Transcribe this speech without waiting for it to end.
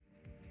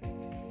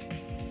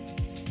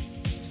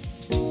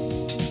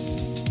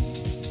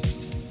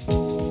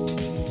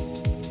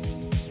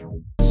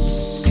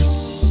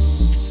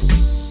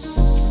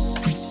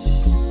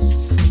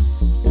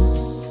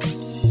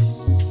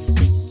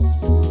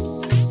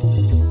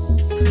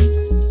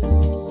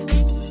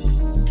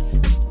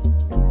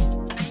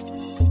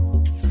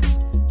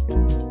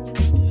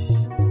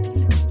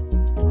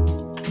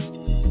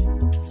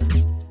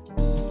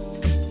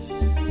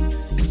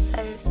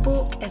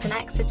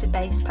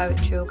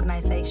poetry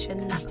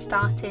organisation that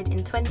started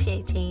in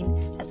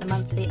 2018 as a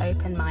monthly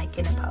open mic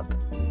in a pub.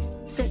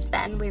 Since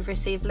then, we've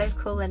received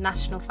local and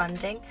national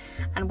funding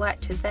and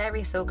worked with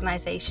various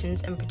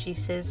organisations and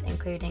producers,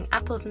 including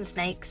Apples and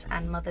Snakes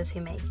and Mothers Who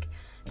Make,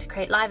 to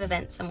create live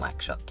events and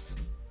workshops.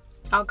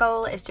 Our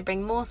goal is to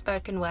bring more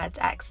spoken word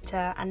to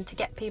Exeter and to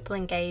get people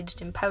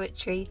engaged in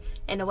poetry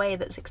in a way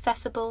that's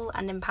accessible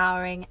and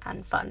empowering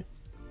and fun.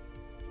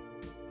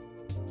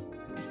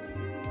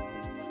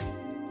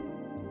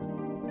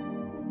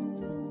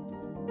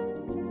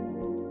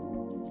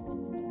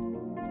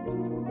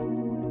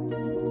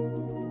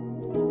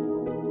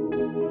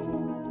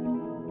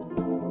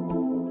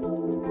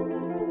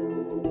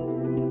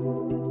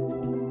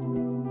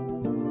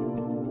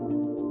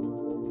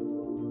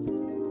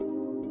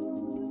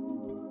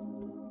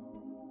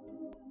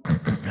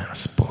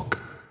 Spook.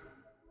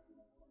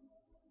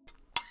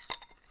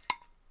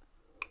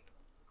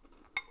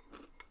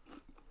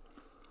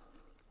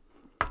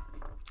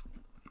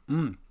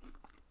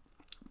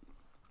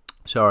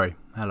 Sorry,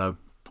 hello.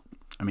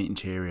 I'm eating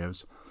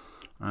Cheerios.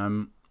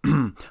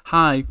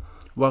 Hi,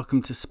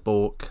 welcome to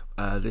Spork.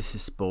 This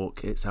is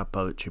Spork. It's our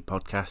poetry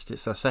podcast.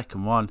 It's our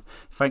second one.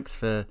 Thanks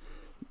for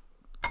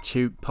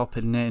tuning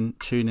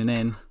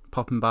in,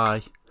 popping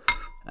by.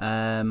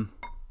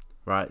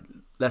 Right.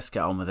 Let's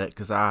get on with it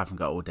because I haven't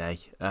got all day.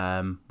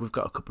 We've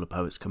got a couple of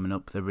poets coming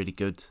up. They're really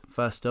good.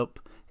 First up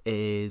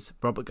is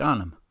Robert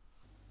Garnham.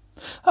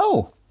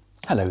 Oh,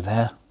 hello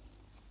there.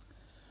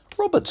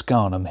 Robert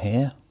Garnham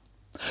here,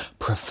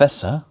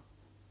 Professor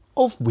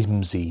of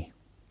Whimsy.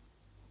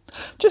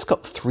 Just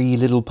got 3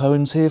 little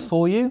poems here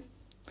for you,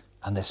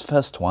 and this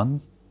first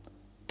one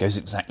goes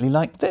exactly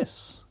like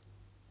this.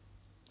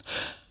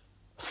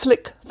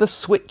 Flick the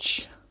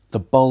switch, the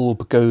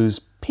bulb goes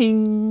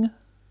ping.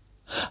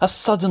 A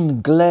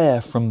sudden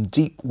glare from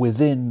deep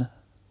within.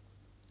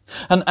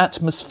 An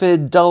atmosphere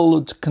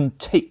dulled can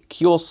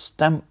take your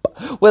stamp.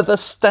 Whether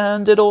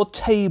standard or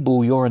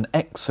table, you're an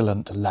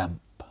excellent lamp.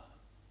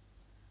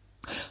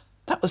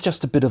 That was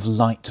just a bit of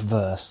light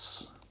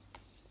verse.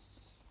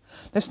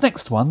 This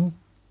next one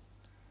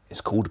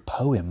is called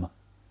Poem.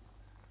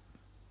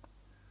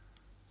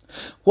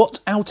 What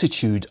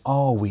altitude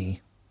are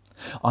we?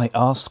 I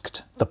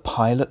asked the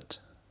pilot.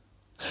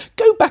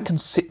 Go back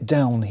and sit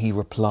down, he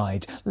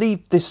replied.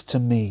 Leave this to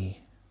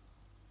me.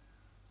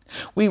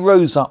 We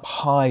rose up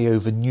high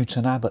over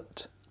Newton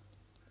Abbot.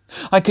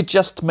 I could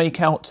just make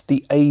out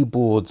the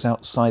A-boards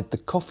outside the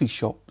coffee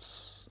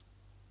shops.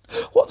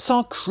 What's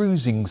our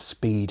cruising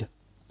speed?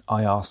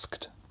 I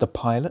asked the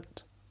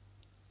pilot.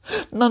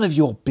 None of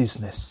your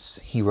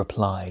business, he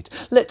replied.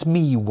 Let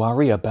me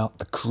worry about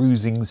the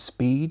cruising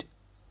speed.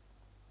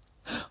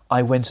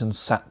 I went and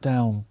sat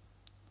down.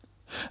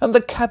 And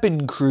the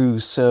cabin crew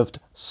served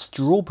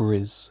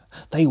strawberries.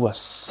 They were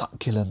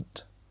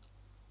succulent.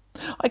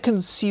 I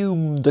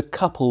consumed a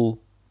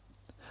couple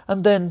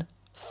and then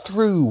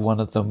threw one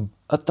of them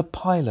at the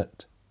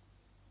pilot.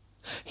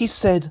 He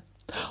said,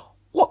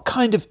 "What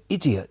kind of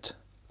idiot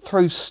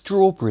throws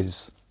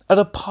strawberries at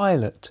a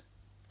pilot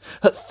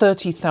at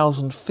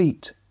 30,000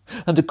 feet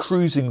and a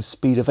cruising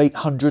speed of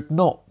 800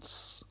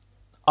 knots?"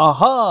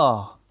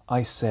 "Aha!"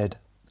 I said.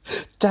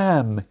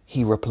 "Damn,"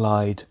 he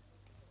replied.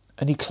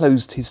 And he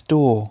closed his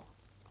door.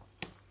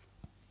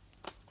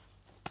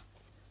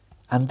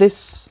 And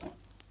this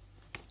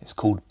is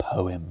called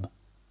Poem.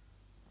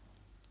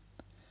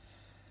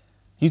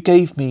 You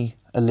gave me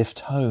a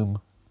lift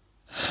home,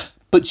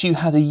 but you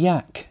had a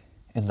yak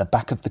in the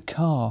back of the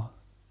car.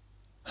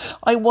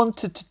 I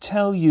wanted to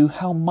tell you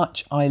how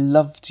much I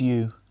loved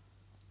you,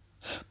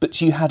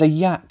 but you had a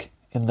yak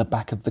in the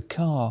back of the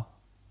car.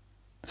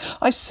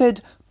 I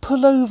said,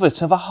 pull over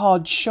to the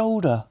hard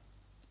shoulder.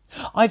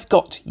 I've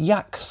got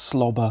yak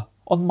slobber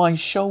on my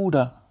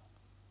shoulder.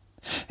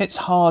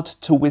 It's hard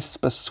to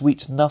whisper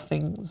sweet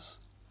nothings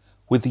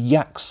with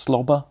yak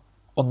slobber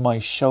on my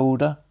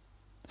shoulder,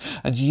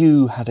 and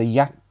you had a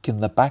yak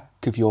in the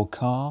back of your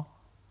car.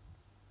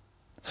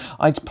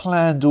 I'd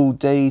planned all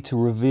day to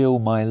reveal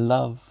my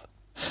love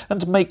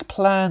and make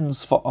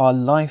plans for our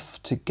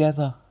life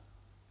together.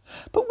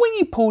 But when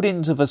you pulled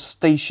into the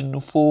station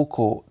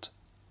forecourt,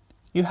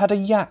 you had a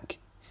yak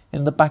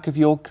in the back of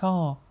your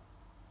car.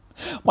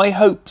 My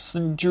hopes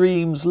and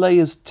dreams lay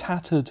as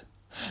tattered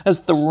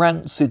as the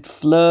rancid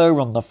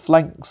fleur on the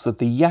flanks of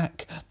the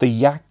yak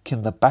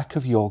in the back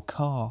of your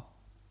car.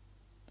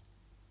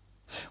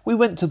 We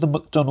went to the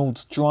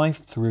McDonald's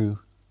drive-through.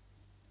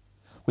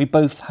 We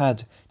both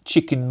had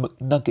chicken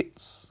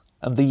McNuggets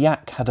and the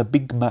yak had a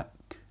Big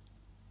Mac.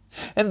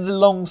 In the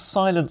long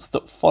silence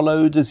that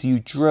followed as you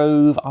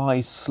drove, I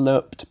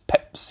slurped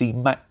Pepsi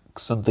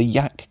Max and the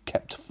yak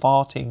kept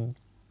farting.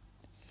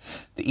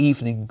 The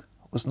evening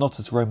was not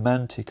as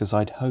romantic as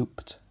I'd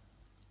hoped.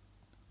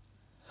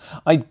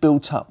 I'd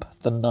built up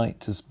the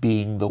night as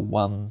being the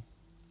one,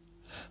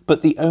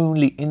 but the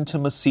only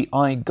intimacy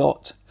I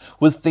got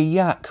was the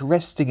yak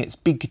resting its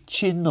big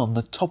chin on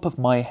the top of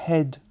my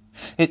head,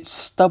 its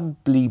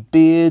stubbly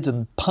beard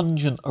and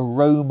pungent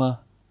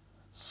aroma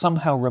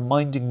somehow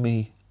reminding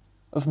me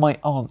of my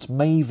Aunt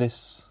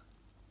Mavis.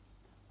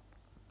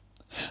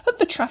 At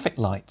the traffic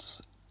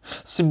lights,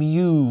 some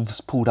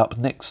youths pulled up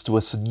next to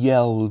us and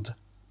yelled,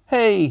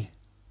 "Hey,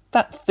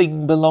 that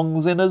thing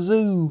belongs in a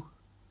zoo."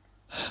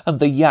 And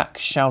the yak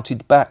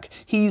shouted back,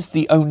 "He's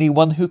the only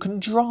one who can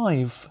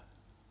drive."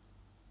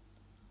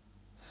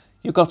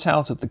 You got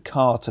out of the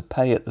car to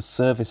pay at the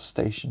service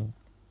station.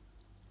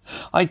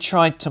 I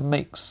tried to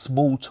make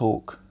small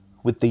talk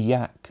with the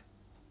yak.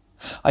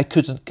 I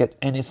couldn't get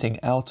anything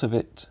out of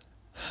it.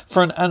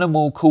 For an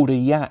animal called a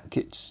yak,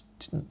 it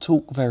didn't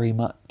talk very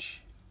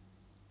much.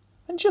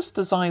 And just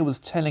as I was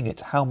telling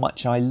it how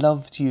much I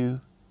loved you,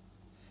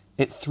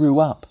 it threw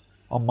up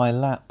on my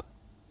lap.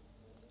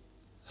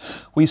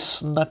 We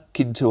snuck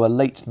into a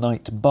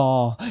late-night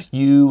bar,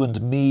 you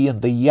and me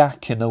and the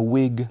yak in a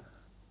wig.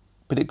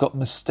 But it got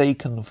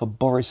mistaken for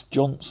Boris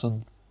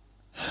Johnson,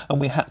 and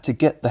we had to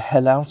get the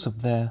hell out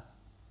of there.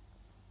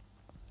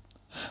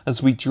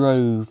 As we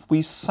drove,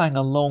 we sang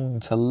along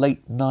to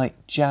late-night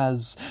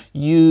jazz,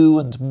 you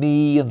and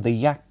me and the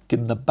yak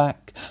in the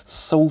back,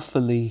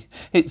 soulfully,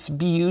 its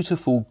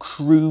beautiful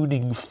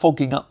crooning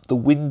fogging up the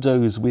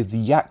windows with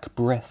yak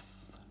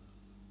breath.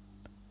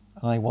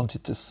 And I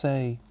wanted to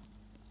say,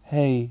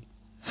 "Hey,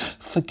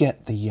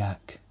 forget the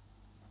yak.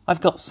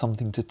 I've got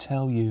something to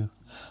tell you.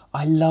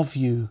 I love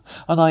you,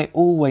 and I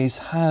always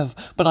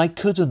have, but I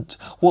couldn't,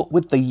 what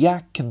with the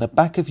yak in the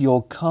back of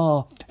your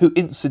car, who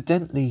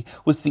incidentally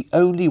was the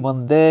only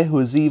one there who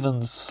was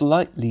even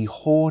slightly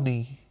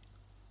horny."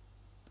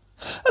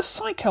 A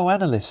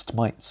psychoanalyst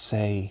might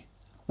say,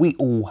 we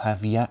all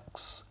have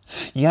yaks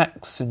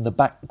in the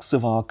backs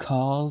of our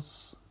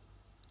cars.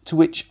 To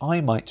which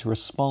I might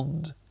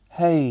respond,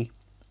 "Hey,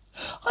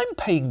 I'm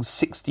paying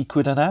 60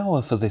 quid an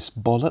hour for this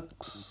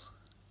bollocks."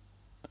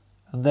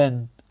 And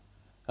then,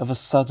 of a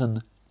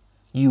sudden,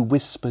 you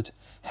whispered,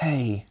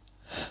 "Hey,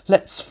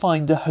 let's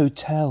find a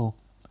hotel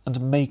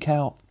and make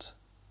out."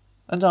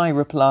 And I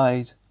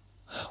replied,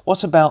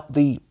 "What about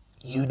the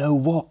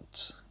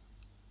you-know-what?"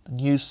 And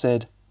you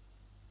said,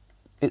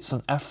 "It's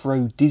an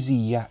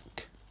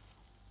aphrodisiac."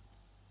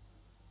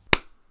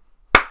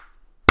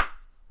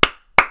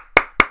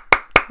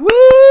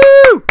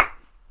 Woo!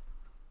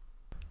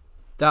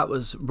 That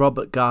was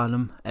Robert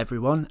Garnham,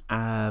 everyone.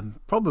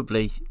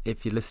 Probably,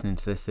 if you're listening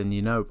to this, then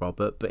you know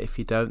Robert. But if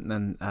you don't,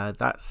 then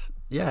that's,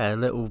 a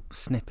little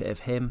snippet of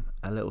him,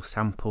 a little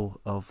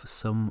sample of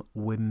some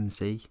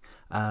whimsy.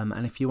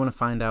 And if you want to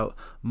find out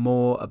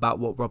more about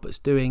what Robert's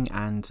doing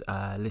and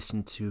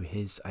listen to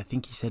his, I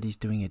think he said he's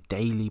doing a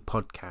daily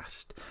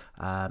podcast.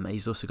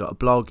 He's also got a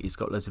blog. He's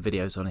got loads of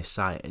videos on his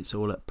site. It's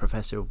all at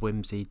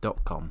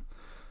professorofwhimsy.com.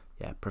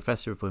 Yeah,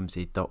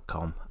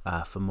 professorofwhimsy.com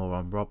for more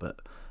on Robert.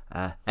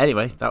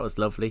 Anyway, that was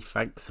lovely.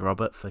 Thanks,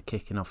 Robert, for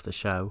kicking off the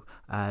show.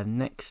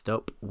 Next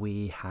up,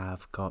 we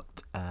have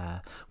got...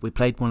 we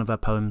played one of her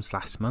poems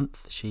last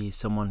month. She's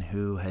someone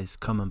who has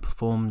come and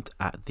performed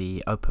at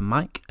the open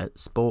mic at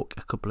Spork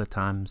a couple of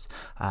times.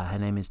 Her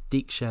name is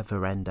Diksha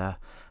Virender,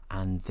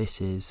 and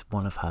this is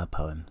one of her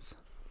poems.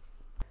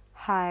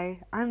 Hi,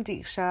 I'm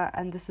Diksha,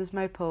 and this is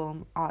my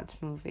poem, Art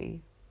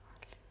Movie.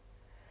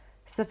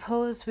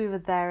 Suppose we were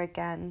there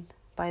again,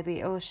 by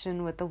the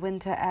ocean with the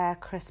winter air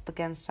crisp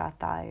against our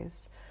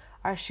thighs,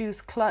 our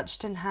shoes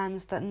clutched in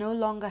hands that no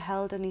longer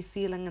held any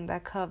feeling in their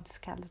curved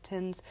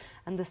skeletons,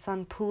 and the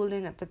sun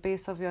pooling at the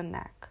base of your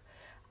neck,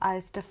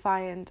 eyes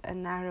defiant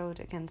and narrowed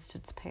against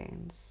its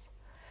pains.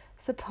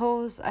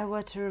 Suppose I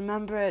were to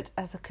remember it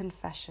as a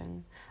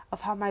confession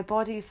of how my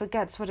body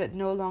forgets what it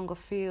no longer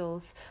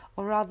feels,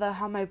 or rather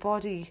how my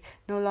body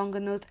no longer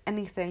knows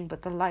anything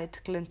but the light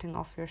glinting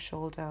off your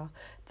shoulder,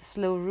 the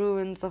slow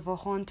ruins of a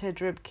haunted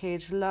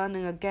ribcage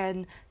learning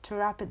again to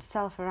wrap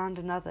itself around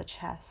another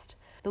chest,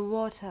 the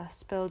water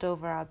spilled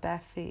over our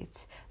bare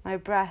feet, my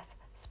breath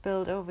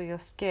spilled over your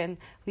skin.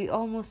 We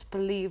almost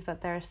believe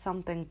that there is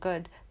something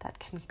good that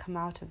can come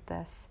out of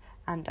this,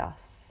 and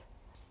us.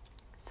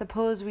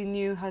 Suppose we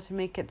knew how to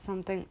make it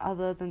something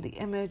other than the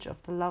image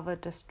of the lover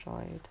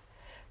destroyed,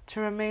 to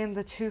remain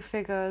the two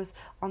figures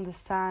on the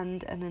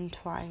sand and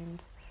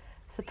entwined.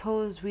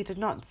 Suppose we did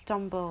not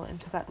stumble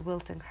into that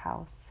wilting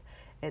house,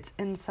 its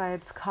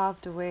insides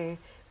carved away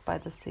by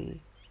the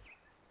sea.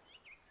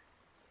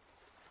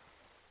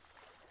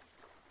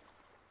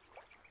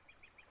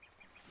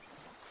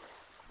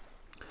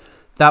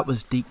 That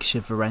was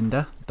Diksha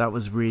Virender. That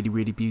was really,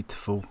 really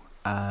beautiful.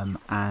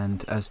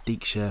 And as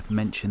Diksha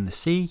mentioned the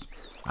sea,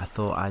 I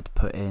thought I'd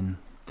put in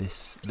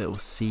this little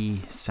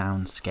sea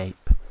soundscape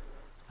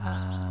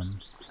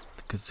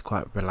because it's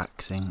quite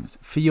relaxing. It's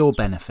for your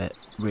benefit,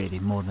 really,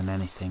 more than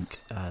anything,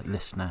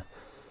 listener.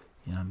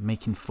 You know,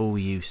 making full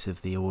use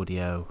of the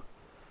audio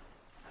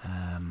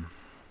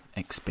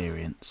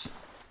experience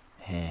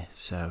here.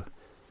 So,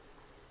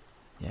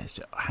 yeah,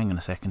 hang on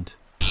a second.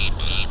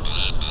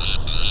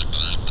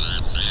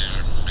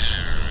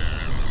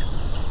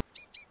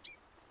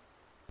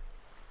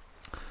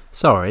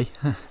 Sorry.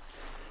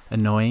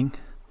 Annoying.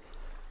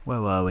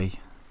 Where were we?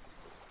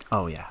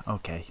 Oh yeah,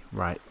 okay,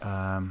 right.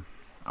 I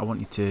want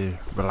you to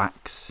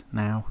relax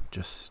now.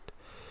 Just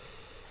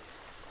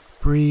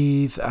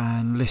breathe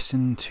and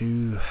listen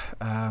to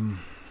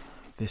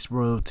this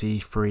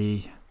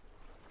royalty-free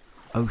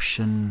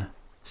ocean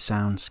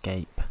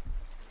soundscape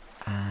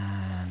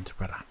and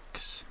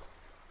relax.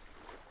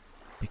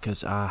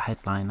 Because our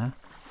headliner,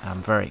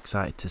 I'm very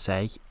excited to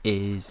say,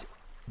 is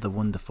the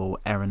wonderful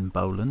Erin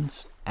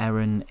Bolands.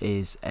 Erin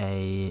is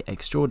an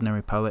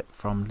extraordinary poet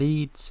from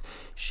Leeds.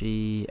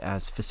 She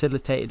has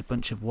facilitated a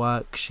bunch of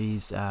work.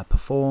 She's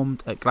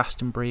performed at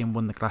Glastonbury and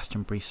won the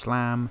Glastonbury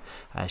Slam.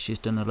 She's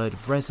done a load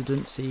of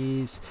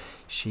residencies.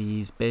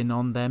 She's been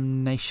on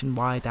them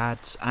nationwide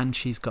ads, and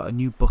she's got a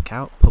new book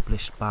out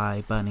published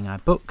by Burning Eye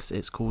Books.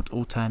 It's called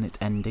Alternate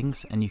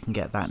Endings, and you can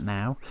get that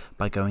now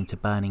by going to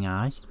Burning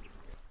Eye.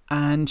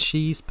 And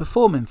she's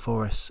performing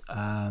for us.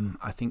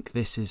 I think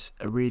this is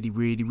a really,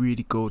 really,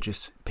 really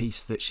gorgeous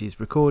piece that she's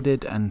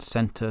recorded and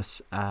sent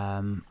us.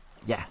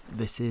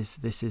 This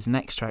is an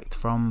extract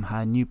from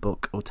her new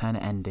book,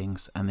 Alternate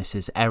Endings, and this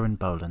is Erin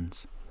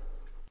Bolands.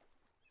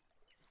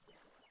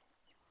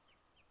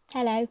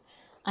 Hello,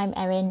 I'm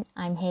Erin.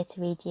 I'm here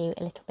to read you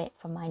a little bit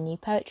from my new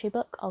poetry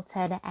book,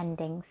 Alternate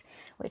Endings,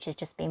 which has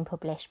just been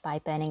published by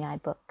Burning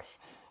Eye Books.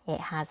 It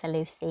has a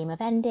loose theme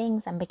of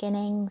endings and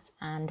beginnings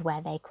and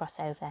where they cross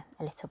over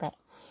a little bit.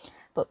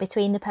 But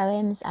between the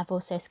poems, I've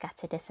also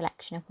scattered a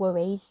selection of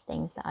worries,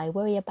 things that I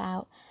worry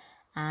about,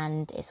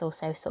 and it's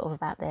also sort of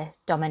about the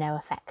domino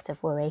effect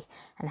of worry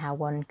and how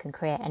one can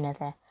create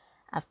another.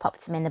 I've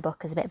popped them in the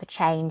book as a bit of a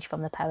change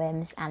from the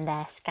poems, and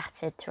they're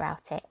scattered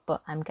throughout it,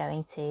 but I'm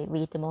going to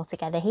read them all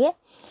together here.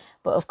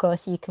 But of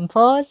course you can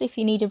pause if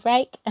you need a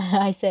break.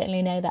 I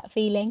certainly know that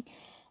feeling.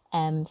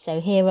 So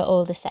here are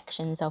all the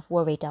sections of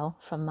Worry Doll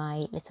from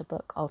my little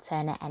book,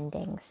 Alternate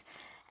Endings.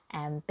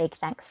 Big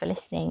thanks for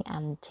listening,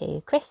 and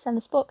to Chris and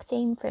the Spork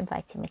team for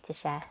inviting me to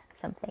share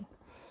something.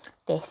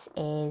 This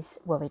is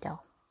Worry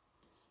Doll.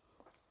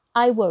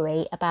 I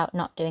worry about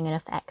not doing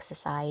enough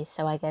exercise,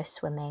 so I go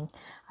swimming.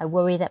 I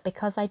worry that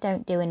because I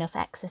don't do enough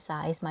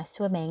exercise, my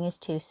swimming is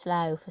too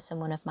slow for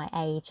someone of my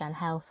age and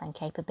health and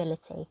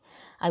capability.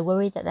 I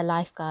worry that the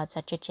lifeguards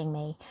are judging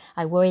me.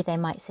 I worry they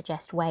might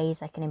suggest ways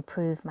I can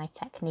improve my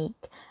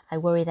technique. I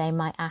worry they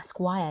might ask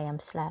why I am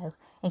slow.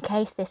 In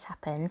case this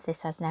happens,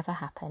 this has never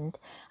happened,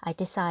 I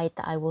decide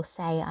that I will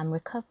say I'm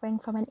recovering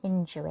from an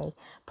injury,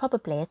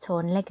 probably a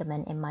torn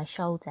ligament in my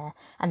shoulder,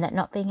 and that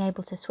not being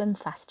able to swim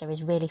faster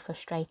is really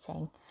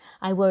frustrating.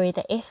 I worry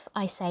that if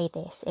I say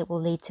this, it will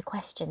lead to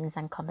questions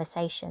and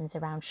conversations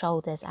around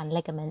shoulders and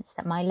ligaments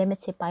that my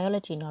limited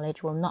biology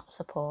knowledge will not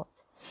support.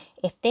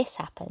 If this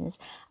happens,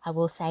 I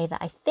will say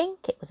that I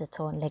think it was a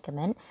torn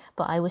ligament,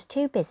 but I was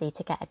too busy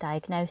to get a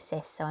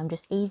diagnosis, so I'm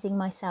just easing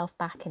myself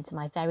back into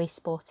my very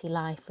sporty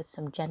life with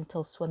some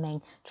gentle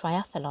swimming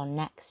triathlon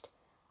next.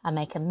 I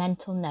make a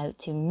mental note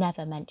to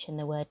never mention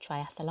the word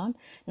triathlon,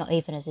 not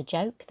even as a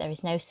joke. There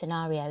is no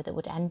scenario that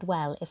would end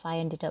well if I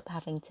ended up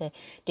having to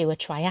do a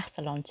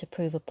triathlon to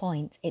prove a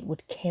point. It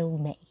would kill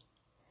me.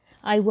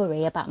 I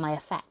worry about my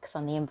effects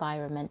on the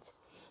environment.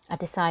 I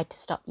decide to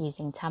stop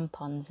using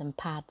tampons and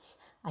pads.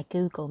 I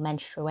Google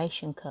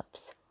menstruation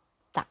cups.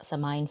 That's a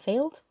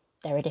minefield.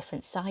 There are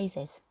different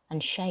sizes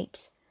and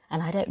shapes,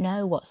 and I don't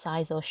know what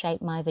size or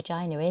shape my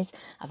vagina is.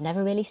 I've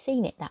never really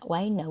seen it that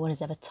way. No one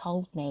has ever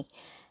told me.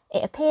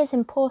 It appears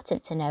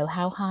important to know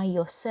how high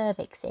your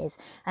cervix is,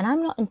 and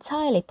I'm not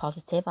entirely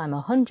positive, I'm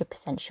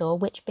 100% sure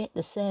which bit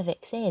the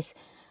cervix is.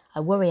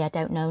 I worry I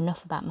don't know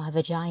enough about my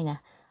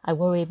vagina. I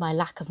worry my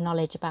lack of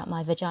knowledge about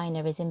my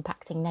vagina is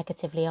impacting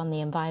negatively on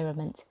the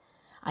environment.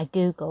 I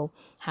Google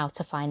how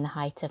to find the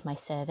height of my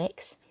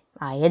cervix.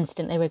 I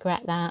instantly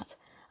regret that.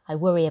 I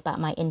worry about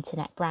my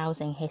internet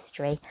browsing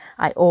history.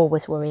 I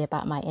always worry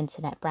about my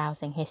internet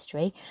browsing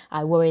history.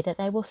 I worry that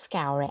they will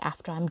scour it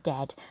after I'm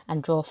dead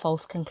and draw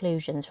false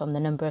conclusions from the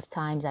number of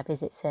times I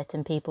visit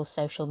certain people's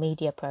social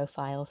media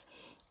profiles.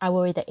 I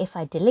worry that if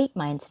I delete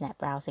my internet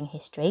browsing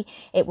history,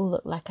 it will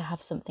look like I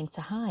have something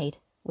to hide,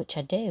 which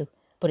I do.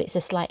 But it's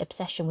a slight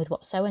obsession with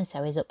what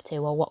so-and-so is up to,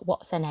 or what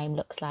what's-her-name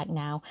looks like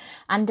now,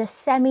 and a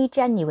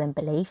semi-genuine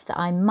belief that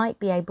I might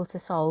be able to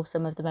solve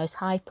some of the most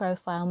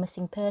high-profile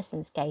missing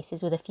persons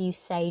cases with a few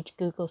sage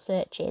Google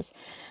searches,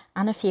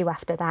 and a few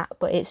after that,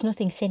 but it's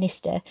nothing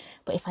sinister.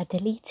 But if I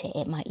delete it,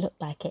 it might look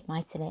like it,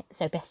 mightn't it?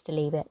 So best to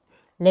leave it.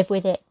 Live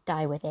with it,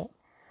 die with it.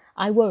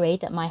 I worry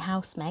that my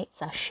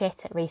housemates are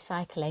shit at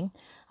recycling.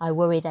 I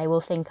worry they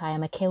will think I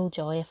am a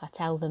killjoy if I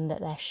tell them that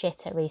they're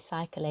shit at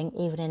recycling,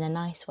 even in a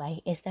nice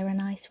way. Is there a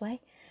nice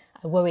way?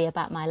 I worry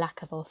about my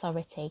lack of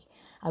authority.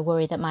 I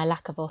worry that my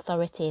lack of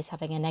authority is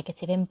having a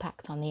negative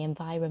impact on the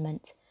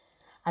environment.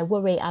 I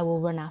worry I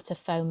will run out of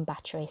phone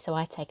battery, so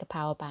I take a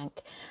power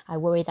bank. I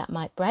worry that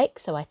might break,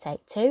 so I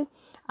take 2.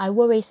 I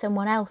worry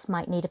someone else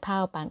might need a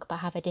power bank but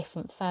have a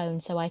different phone,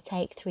 so I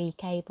take 3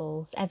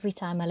 cables every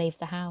time I leave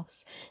the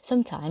house.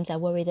 Sometimes I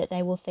worry that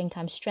they will think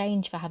I'm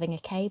strange for having a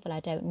cable I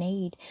don't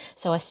need,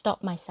 so I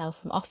stop myself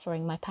from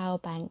offering my power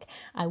bank.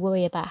 I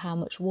worry about how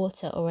much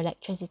water or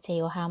electricity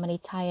or how many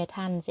tired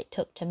hands it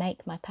took to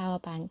make my power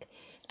bank.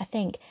 I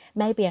think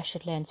maybe I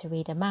should learn to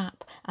read a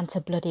map and to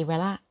bloody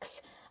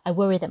relax. I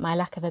worry that my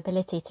lack of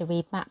ability to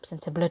read maps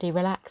and to bloody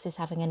relax is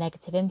having a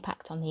negative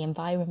impact on the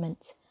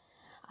environment.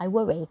 I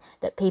worry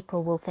that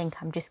people will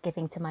think I'm just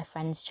giving to my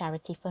friends'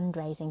 charity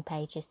fundraising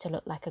pages to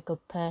look like a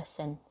good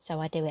person, so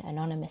I do it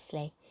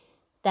anonymously.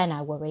 Then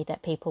I worry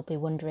that people will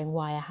be wondering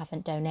why I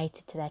haven't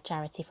donated to their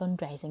charity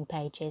fundraising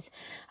pages.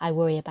 I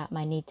worry about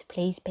my need to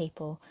please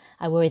people.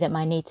 I worry that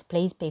my need to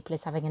please people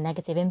is having a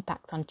negative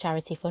impact on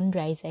charity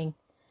fundraising.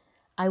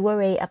 I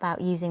worry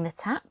about using the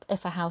tap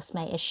if a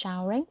housemate is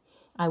showering.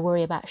 I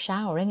worry about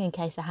showering in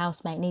case a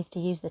housemate needs to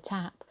use the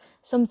tap.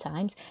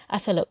 Sometimes I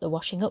fill up the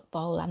washing up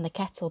bowl and the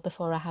kettle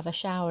before I have a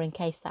shower in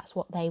case that's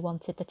what they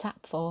wanted the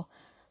tap for.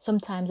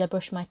 Sometimes I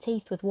brush my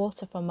teeth with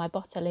water from my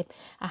bottle if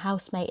a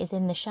housemate is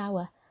in the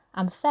shower.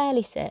 I'm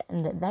fairly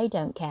certain that they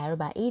don't care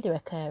about either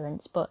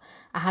occurrence, but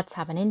I had to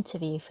have an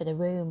interview for the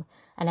room,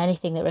 and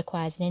anything that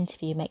requires an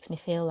interview makes me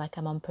feel like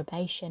I'm on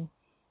probation.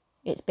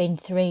 It's been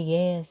 3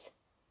 years.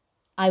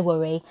 I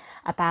worry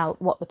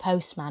about what the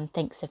postman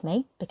thinks of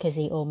me, because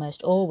he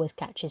almost always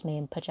catches me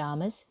in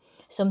pyjamas.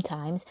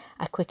 Sometimes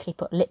I quickly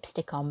put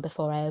lipstick on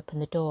before I open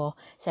the door,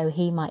 so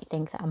he might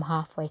think that I'm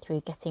halfway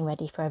through getting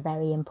ready for a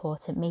very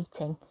important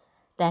meeting.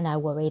 Then I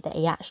worry that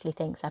he actually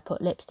thinks I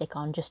put lipstick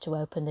on just to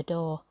open the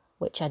door,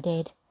 which I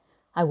did.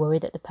 I worry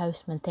that the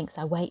postman thinks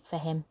I wait for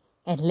him,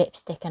 in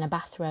lipstick and a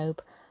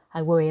bathrobe.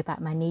 I worry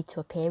about my need to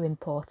appear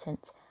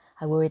important.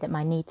 I worry that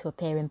my need to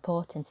appear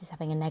important is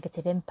having a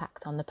negative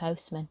impact on the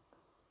postman.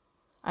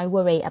 I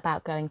worry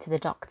about going to the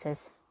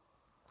doctors.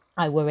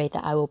 I worry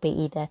that I will be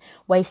either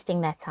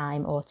wasting their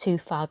time or too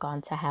far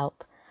gone to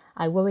help.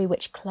 I worry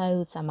which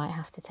clothes I might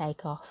have to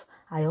take off.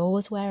 I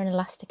always wear an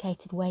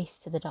elasticated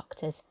waist to the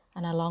doctors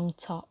and a long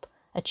top.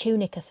 A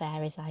tunic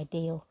affair is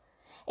ideal.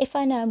 If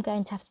I know I'm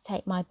going to have to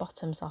take my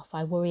bottoms off,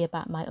 I worry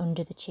about my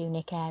under the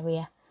tunic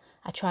area.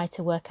 I try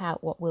to work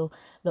out what will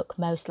look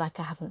most like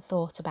I haven't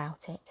thought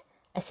about it.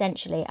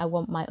 Essentially, I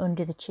want my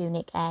under the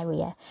tunic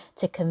area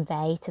to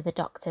convey to the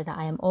doctor that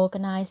I am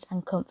organised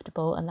and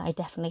comfortable and that I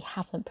definitely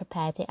haven't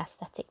prepared it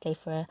aesthetically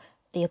for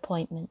the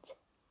appointment.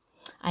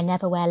 I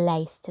never wear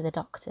lace to the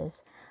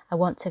doctors. I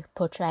want to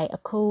portray a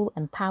cool,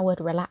 empowered,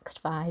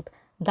 relaxed vibe.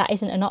 That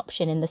isn't an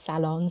option in the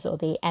salons or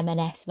the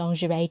M&S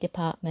lingerie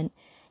department.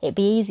 It'd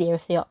be easier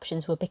if the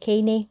options were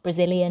bikini,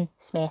 Brazilian,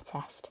 smear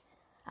test.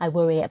 I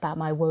worry about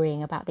my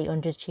worrying about the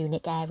under the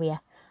tunic area.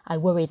 I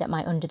worry that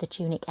my under the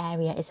tunic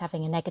area is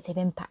having a negative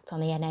impact on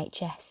the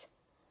NHS.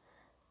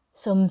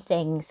 Some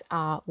things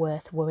are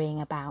worth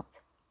worrying about.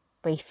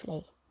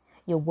 Briefly,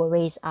 your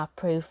worries are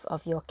proof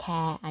of your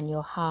care and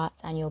your heart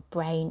and your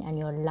brain and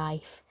your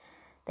life.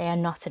 They are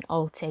not an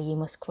altar you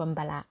must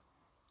crumble at.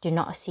 Do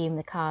not assume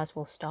the cars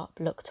will stop.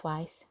 Look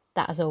twice.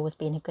 That has always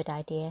been a good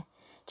idea.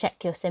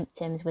 Check your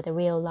symptoms with a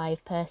real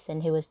live person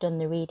who has done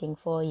the reading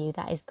for you.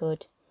 That is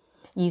good.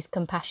 Use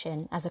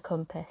compassion as a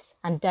compass,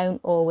 and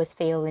don't always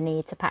feel the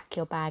need to pack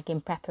your bag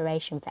in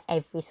preparation for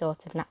every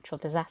sort of natural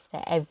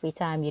disaster every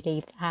time you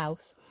leave the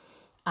house.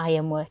 I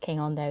am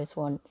working on those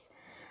ones.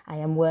 I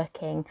am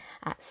working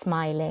at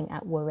smiling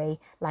at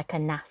worry like a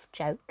naff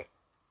joke,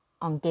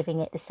 on giving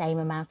it the same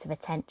amount of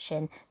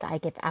attention that I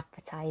give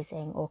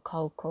advertising or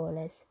cold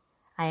callers.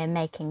 I am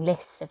making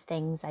lists of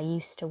things I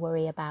used to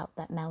worry about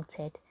that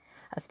melted,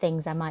 of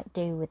things I might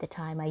do with the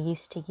time I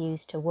used to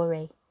use to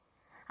worry.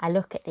 I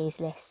look at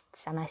these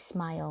lists and I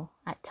smile,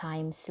 at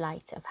times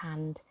sleight of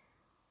hand.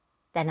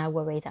 Then I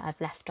worry that I've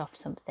left off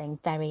something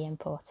very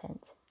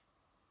important.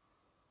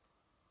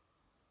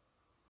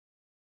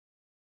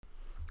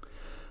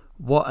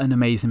 What an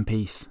amazing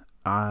piece.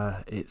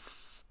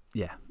 It's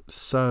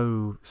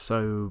so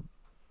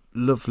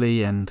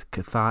lovely and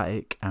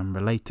cathartic and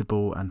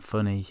relatable and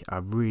funny. I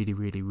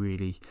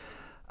really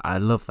I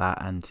love that,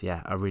 and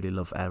I really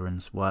love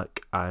Erin's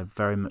work. I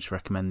very much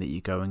recommend that you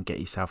go and get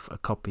yourself a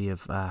copy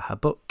of her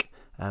book,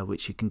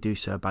 which you can do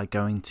so by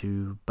going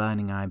to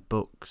Burning Eye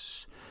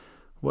Books.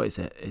 What is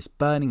it? It's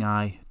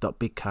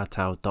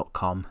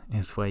burningeye.bigcartel.com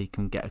is where you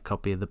can get a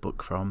copy of the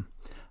book from.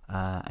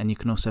 And you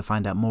can also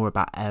find out more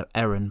about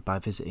Erin by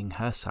visiting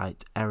her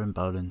site,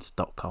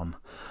 erinbolans.com.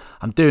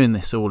 I'm doing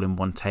this all in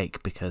one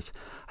take because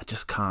I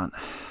just haven't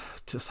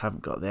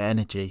got the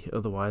energy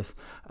otherwise.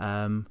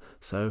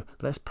 So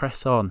let's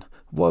press on.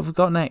 What have we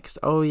got next?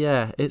 Oh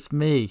yeah, it's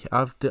me.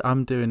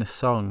 I'm doing a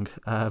song.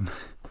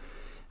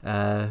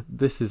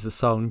 This is a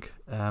song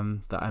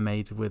that I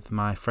made with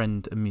my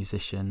friend and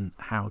musician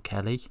Hal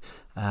Kelly.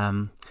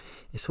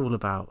 It's all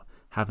about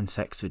having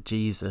sex with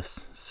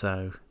Jesus,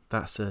 so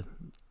that's a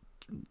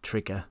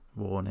trigger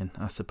warning,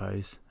 I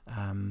suppose.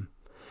 I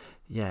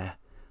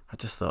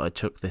just thought I'd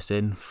chuck this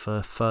in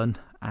for fun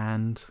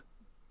and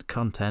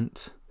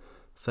content.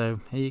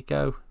 So here you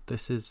go.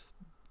 This is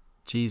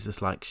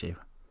Jesus Likes You.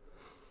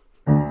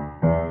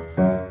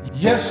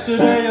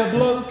 Yesterday a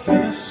bloke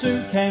in a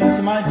suit came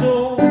to my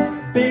door,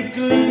 big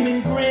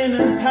gleaming grin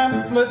and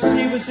pamphlets.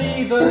 He was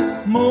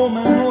either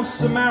Mormon or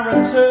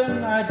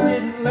Samaritan. I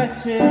didn't let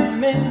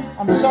him in.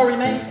 I'm sorry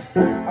mate,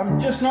 I'm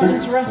just not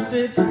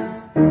interested.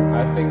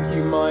 I think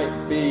you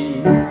might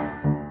be.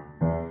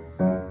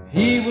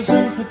 He was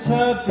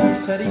unperturbed, he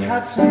said he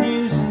had some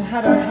news, and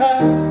had I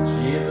heard?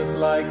 Jesus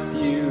likes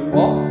you.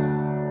 What?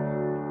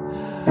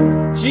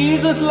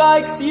 Jesus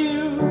likes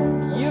you.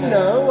 You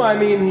know, I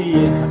mean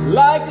he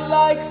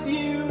likes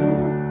you.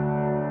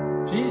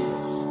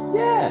 Jesus?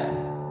 Yeah.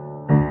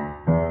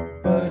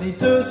 But he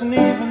doesn't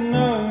even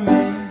know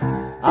me.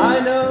 I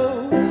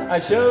know, I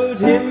showed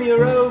him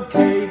your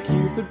OK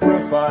Cupid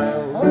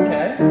profile.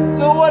 Okay.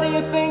 So what do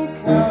you think?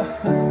 Well,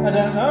 I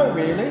don't know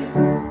really.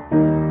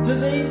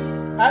 Does he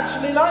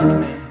actually like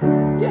me?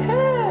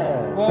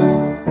 Yeah.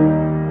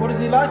 Well, what does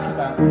he like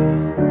about me?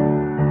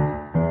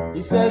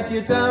 He says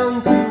you're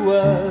down to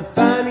earth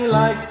and he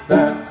likes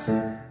that.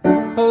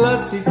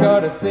 Plus he's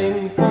got a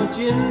thing for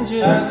ginger.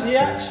 Does he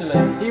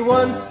actually? He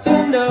wants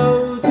to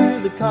know, do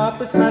the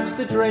carpets match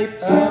the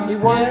drapes? He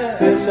wants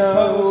to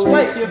know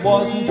Wait, if you're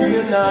wasn't free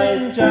you tonight.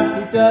 this ginger?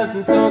 He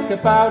doesn't talk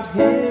about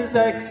his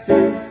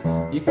exes.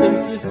 He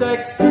thinks you're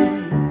sexy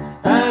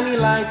and he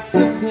likes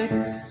your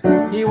pics.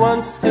 He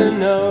wants to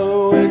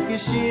know if you're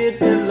sheared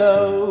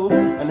below,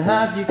 and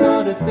have you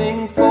got a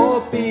thing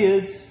for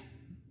beards?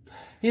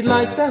 He'd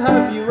like to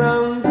have you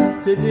round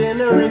to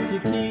dinner if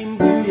you're keen.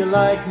 Do you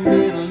like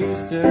Middle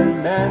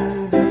Eastern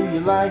men? Do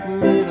you like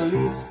Middle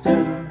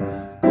Eastern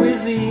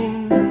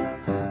cuisine?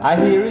 I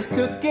hear his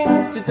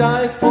cooking's to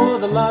die for.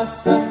 The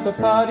last supper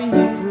party he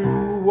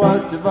threw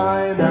was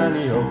divine, and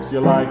he hopes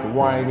you like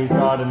wine. He's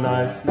got a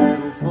nice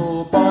little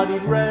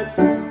full-bodied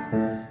red.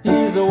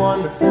 He's a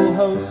wonderful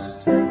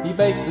host, he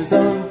bakes his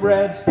own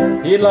bread.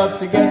 He'd love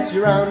to get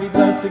you round, he'd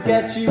love to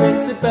get you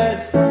into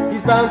bed.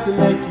 He's bound to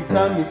make you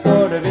come, he's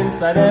sort of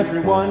inside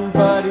everyone,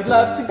 but he'd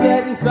love to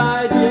get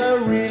inside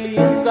you, really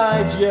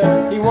inside you.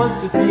 He wants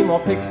to see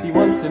more pics, he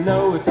wants to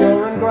know if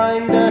you're on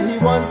Grindr. He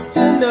wants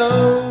to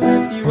know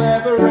if you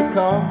ever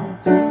come.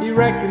 He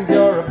reckons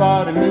you're a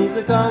bottom, he's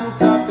a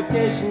tom-top,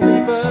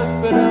 occasionally verse,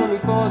 but only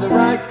for the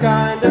right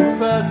kind of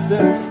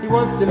person. He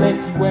wants to make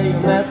you way,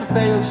 he'll never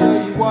fail.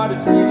 Show you what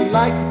it's really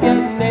like to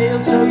get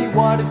nailed. Show you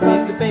what it's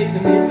like to bathe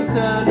in his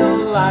eternal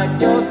light.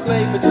 You're a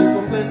slave for just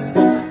one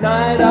blissful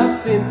night of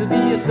sin. To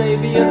be a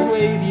savior,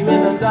 swathe you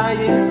in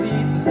undying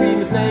seed. To scream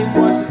his name,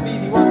 wash his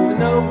feet. He wants to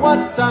know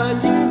what time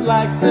you'd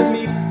like to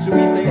meet. Shall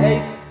we say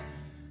 8?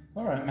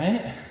 Alright,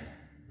 mate.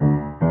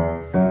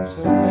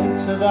 So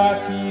later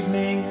that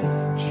evening,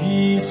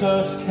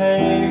 Jesus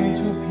came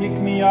to pick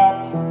me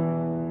up.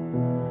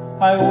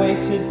 I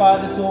waited by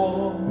the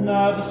door,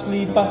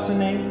 nervously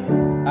buttoning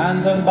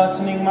and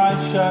unbuttoning my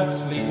shirt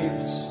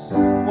sleeves.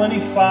 When he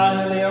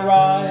finally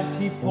arrived,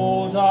 he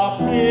pulled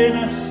up in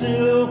a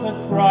silver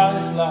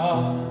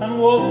Chrysler and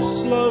walked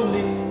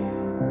slowly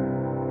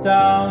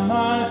down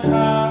my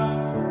path.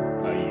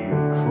 Are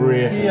you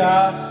Chris? He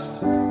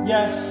asked.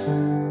 Yes.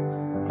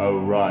 Oh,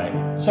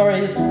 right. Sorry,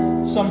 is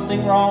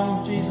something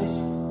wrong, Jesus?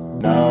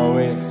 No,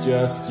 it's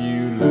just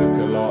you look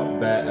a lot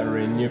better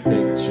in your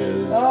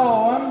pictures.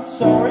 Oh, I'm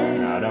sorry.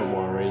 No, don't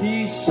worry.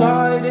 He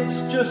sighed,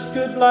 it's just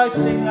good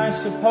lighting, I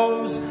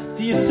suppose.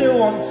 Do you still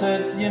want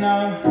to, you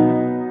know?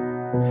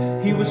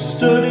 He was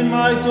stood in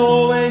my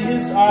doorway,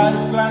 his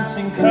eyes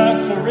glancing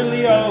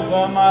cursorily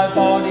over my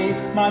body,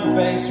 my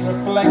face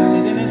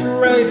reflected in his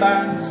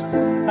Ray-Bans.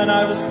 And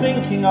I was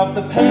thinking of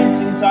the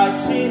paintings I'd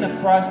seen of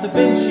Christ, Da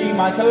Vinci,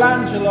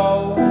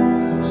 Michelangelo.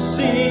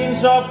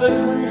 Scenes of the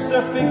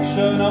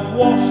crucifixion, of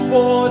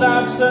washboard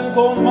abs and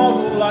gaunt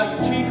model-like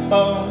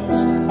cheekbones.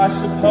 I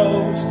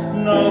suppose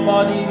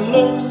nobody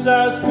looks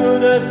as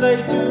good as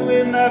they do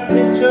in their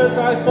pictures,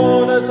 I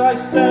thought as I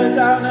stared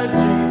down at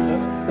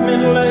Jesus.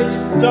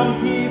 Middle-aged,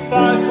 dumpy,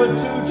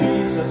 5'2"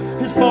 Jesus.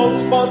 His bald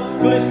spot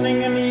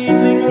glistening in the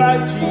evening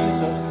like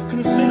Jesus.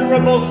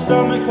 Considerable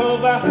stomach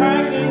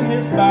overhanging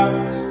his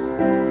bowels.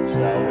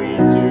 Shall we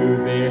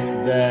do this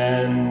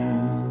then?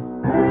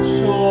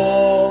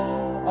 Sure,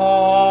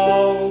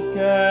 I'll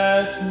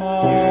get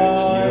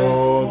my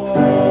your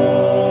coat.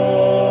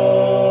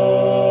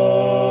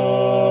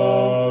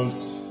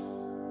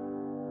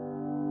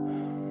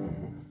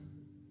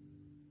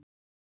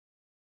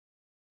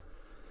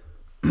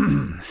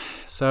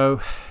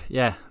 So,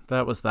 yeah,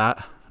 that was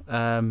that.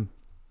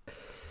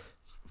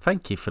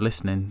 Thank you for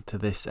listening to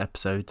this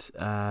episode.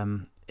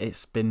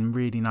 It's been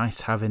really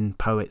nice having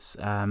poets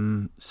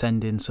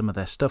send in some of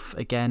their stuff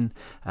again.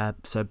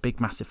 So big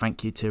massive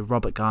thank you to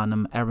Robert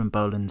Garnham, Erin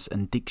Bolans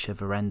and Diksha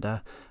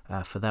Virender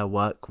for their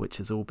work, which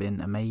has all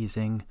been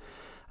amazing.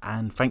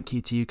 And thank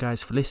you to you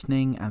guys for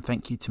listening, and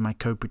thank you to my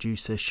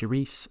co-producer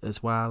Charisse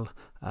as well.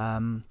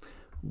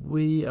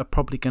 We are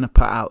probably going to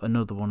put out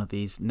another one of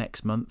these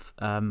next month.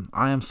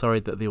 I am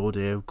sorry that the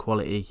audio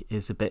quality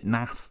is a bit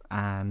naff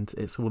and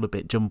it's all a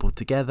bit jumbled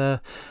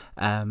together.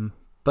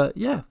 But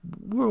yeah,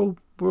 we're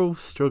all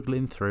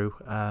struggling through.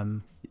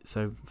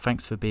 So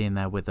thanks for being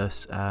there with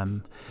us.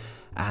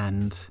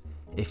 And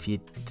if you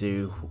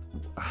do,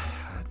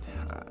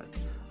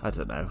 I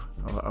don't know.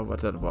 I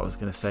don't know what I was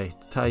going to say.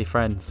 Tell your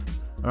friends.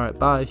 All right,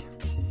 bye.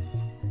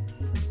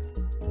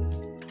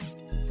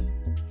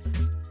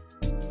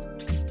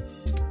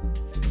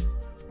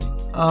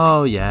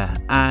 Oh yeah,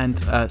 and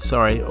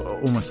sorry,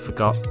 almost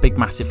forgot. Big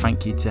massive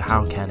thank you to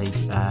Hal Kelly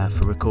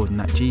for recording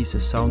that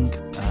Jesus song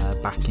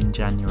back in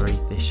January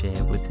this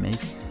year with me,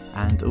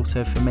 and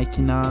also for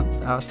making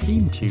our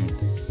theme tune.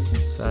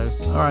 So,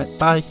 alright,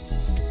 bye.